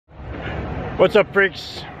What's up,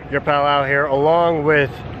 freaks? Your pal out here, along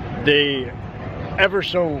with the ever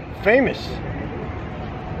so famous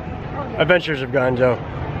Adventures of Gonzo.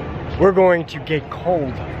 We're going to get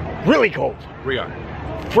cold, really cold. We are.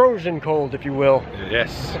 Frozen cold, if you will.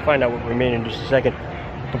 Yes. We'll find out what we mean in just a second.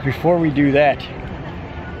 But before we do that,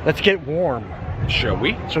 let's get warm. Shall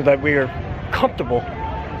we? So that we are comfortable.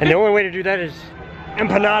 And the only way to do that is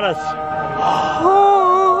empanadas.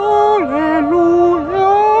 Hallelujah.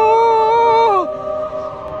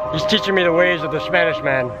 He's teaching me the ways of the Spanish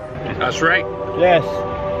man. That's right. Yes.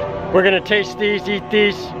 We're gonna taste these, eat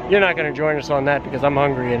these. You're not gonna join us on that because I'm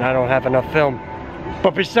hungry and I don't have enough film.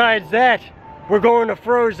 But besides that, we're going to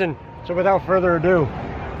Frozen. So without further ado,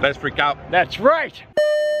 let's freak out. That's right.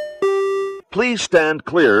 Please stand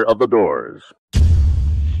clear of the doors.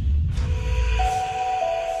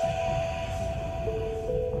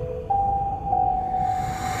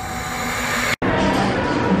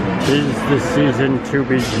 Is the season to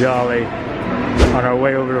be jolly. On our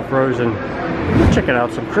way over to Frozen, we're checking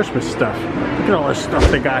out some Christmas stuff. Look at all this stuff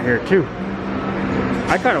they got here too.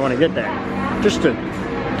 I kind of want to get that, just to,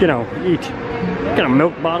 you know, eat. Get a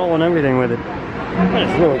milk bottle and everything with it.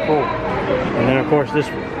 That's really cool. And then of course this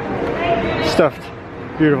stuffed,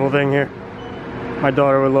 beautiful thing here. My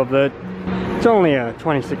daughter would love that. It's only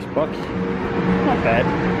 26 bucks. Not bad,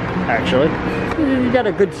 actually. You got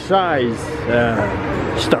a good size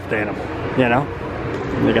stuffed animal, you know?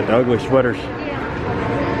 And they got the ugly sweaters.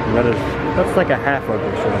 That's like a half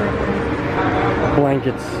ugly sweater.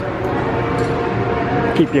 Blankets.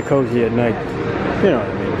 Keep you cozy at night. You know what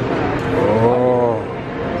I mean. Oh,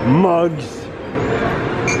 mugs.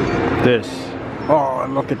 This. Oh,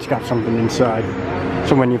 look, it's got something inside.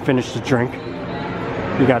 So when you finish the drink,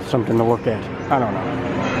 you got something to look at. I don't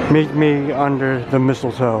know. Meet me under the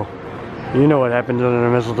mistletoe. You know what happens under the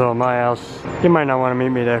mistletoe at my house. You might not want to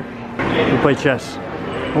meet me there. We play chess.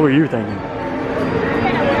 What were you thinking?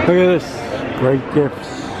 Look at this. Great gifts.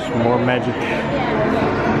 More magic.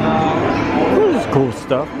 This is cool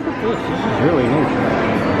stuff. Look at this. This is really neat.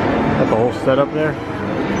 Got the whole setup there.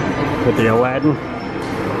 With the Aladdin.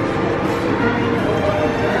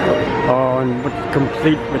 Oh, and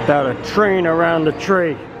complete without a train around the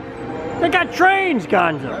tree. They got trains,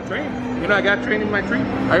 Gonzo. Got a train. You know I got a train in my tree.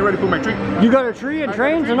 I already put my tree. You got a tree and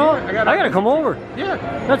trains and all? I gotta come over. Yeah.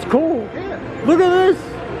 That's cool. Yeah. Look at this.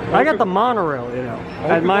 I got the monorail, you know.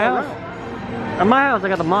 At my house. At my house, I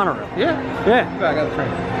got the monorail. Yeah. Yeah. I got a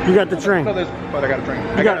train. You got the train. No, but I got a train.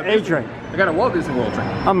 You got a train. I got a Walt Disney World train.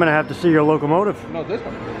 I'm gonna have to see your locomotive. No, this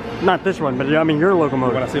one. Not this one, but I mean your You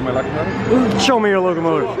locomotive. want to see my locomotive? Show me your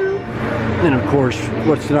locomotive. And of course,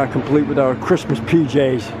 what's not complete without Christmas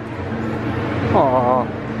PJs? Aww.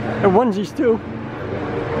 And onesies too.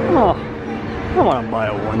 Oh, I want to buy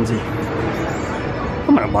a onesie.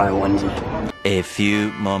 I'm gonna buy a onesie. A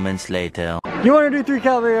few moments later. You want to do 3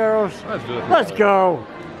 Caballeros? Let's do it. Let's go.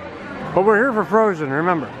 But we're here for Frozen,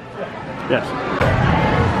 remember? Yes.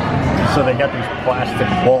 So they got these plastic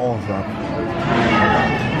balls up,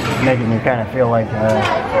 making you kind of feel like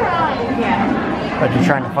you're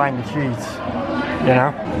trying to find the cheese. You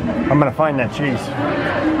know? I'm gonna find that cheese.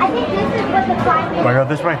 I think this is what the climate is. Do I go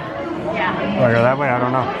this way? Yeah. Do I go that way? I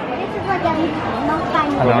don't know. This is what the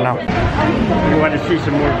I don't know. If you want to see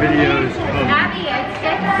some more videos of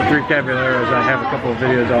the 3 Caballeros, I have a couple of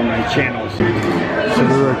videos on my channel. So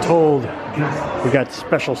we were told we got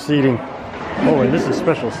special seating. Oh, and this is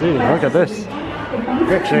special seating. Look at this.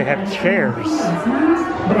 We actually have chairs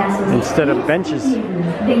instead of benches.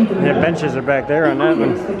 Yeah, benches are back there on that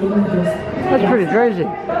one. That's pretty crazy.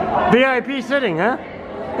 VIP sitting, huh?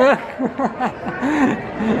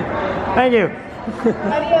 Thank you.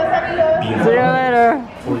 See you later.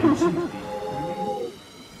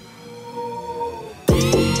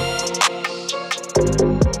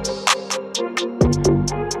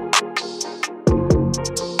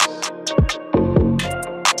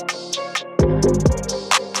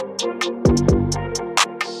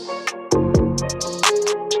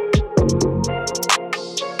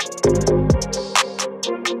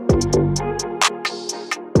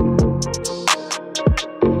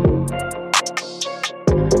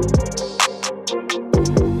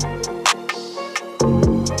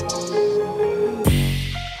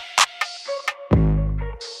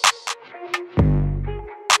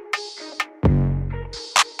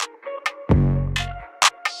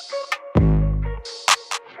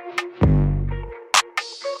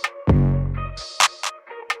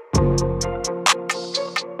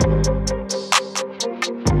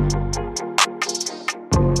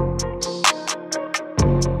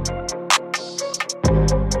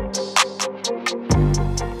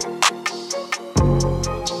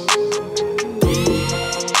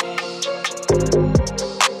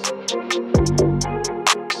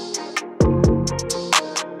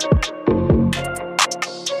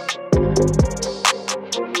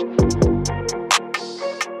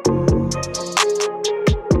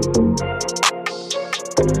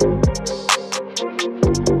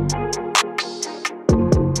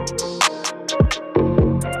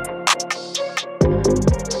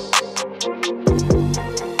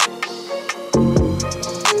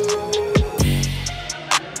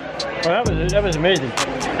 Well, that was amazing.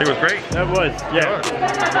 It was great. That was, yeah.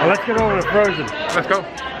 Well, let's get over to Frozen. Let's go.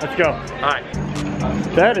 Let's go. Alright.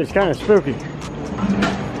 That is kind of spooky.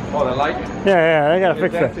 Oh, the light? Yeah, I gotta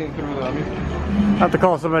fix that. Through the... I have to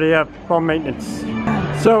call somebody up, call maintenance.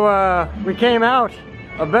 So, we came out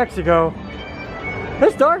of Mexico.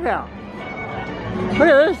 It's dark out. Look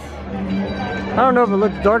at this. I don't know if it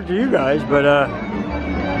looks dark to you guys, but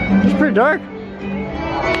it's pretty dark.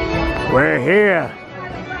 We're here.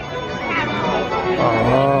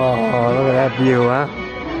 Oh, look at that view, huh?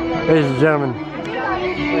 Ladies and gentlemen,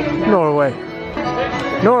 Norway.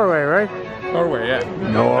 Norway, right? Norway, yeah.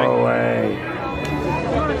 Norway. Norway.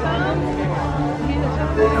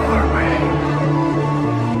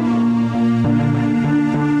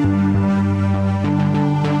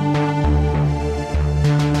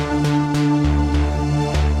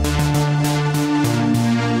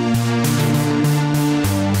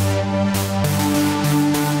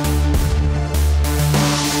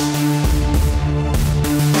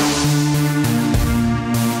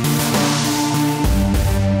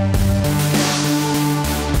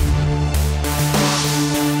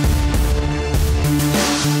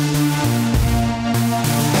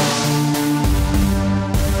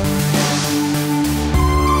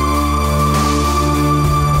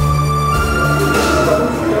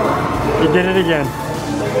 He did it again.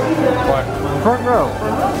 What? Front row.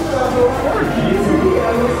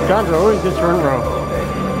 Gonzo always gets front row.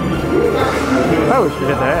 I always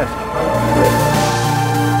forget to ask.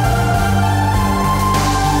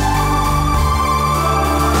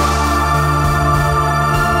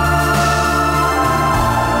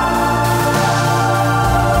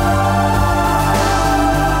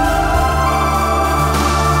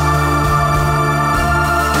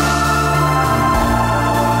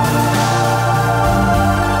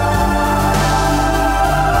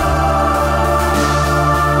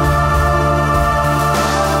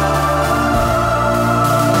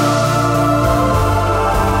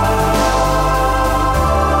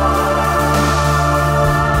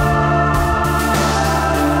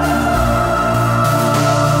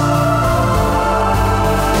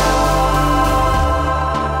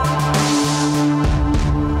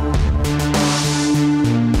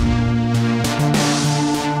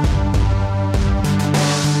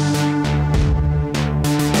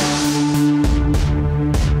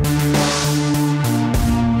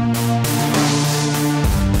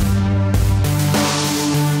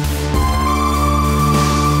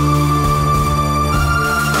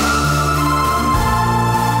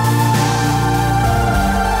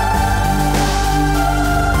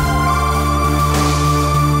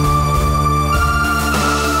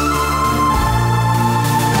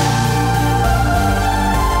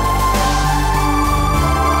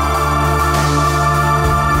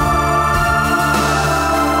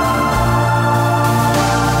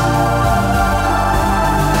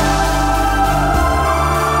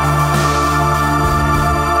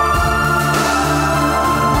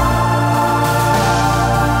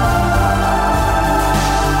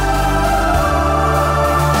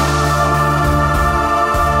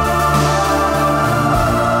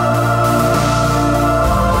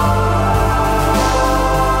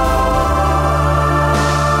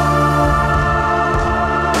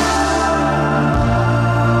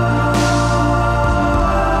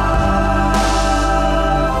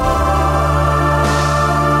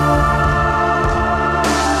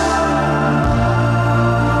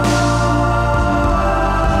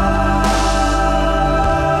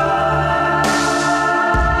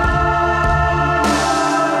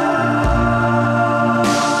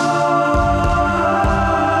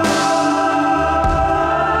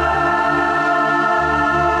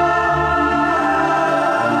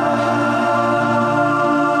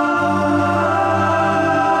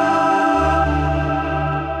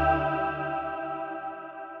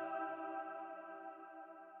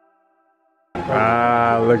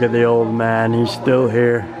 Look at the old man, he's still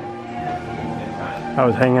here. I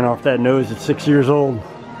was hanging off that nose at 6 years old.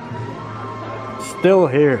 Still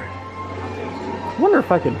here. Wonder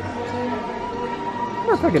if I could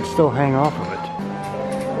still hang off of it.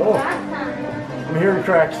 Oh, I'm hearing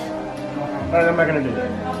tracks. Alright, I'm not gonna do that.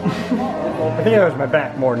 I think that was my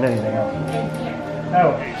back more than anything else.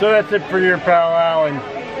 Oh, so that's it for your pal Al and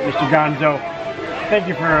Mr. Gonzo. Thank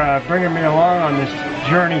you for bringing me along on this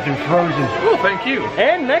journey through Frozen. Oh, thank you.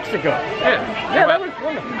 And Mexico. Yeah, that was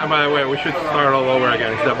wonderful. And by the way, we should start all over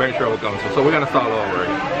again. It's the adventure of Gonzo, so we're gonna start all over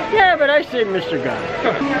again. Yeah, but I say Mr.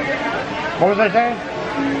 Gonzo. What was I saying?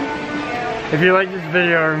 If you like this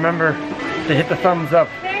video, remember to hit the thumbs up.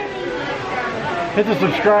 Hit the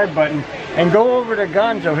subscribe button. And go over to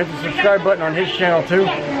Gonzo, hit the subscribe button on his channel too.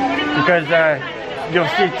 because you'll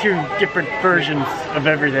see two different versions of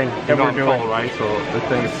everything that we're doing. Full, right? So the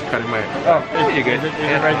thing's cutting my. Oh, you good? Is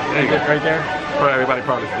it right there? For everybody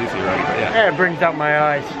probably sees you, right? But yeah. Yeah, it brings out my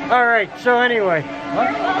eyes. All right. So anyway,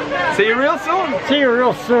 See you real soon. see you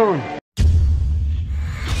real soon.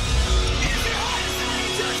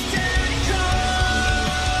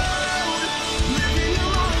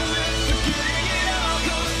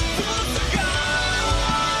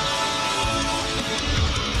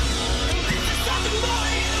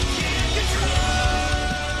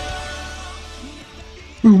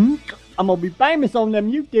 I'm gonna be famous on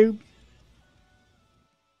them YouTube.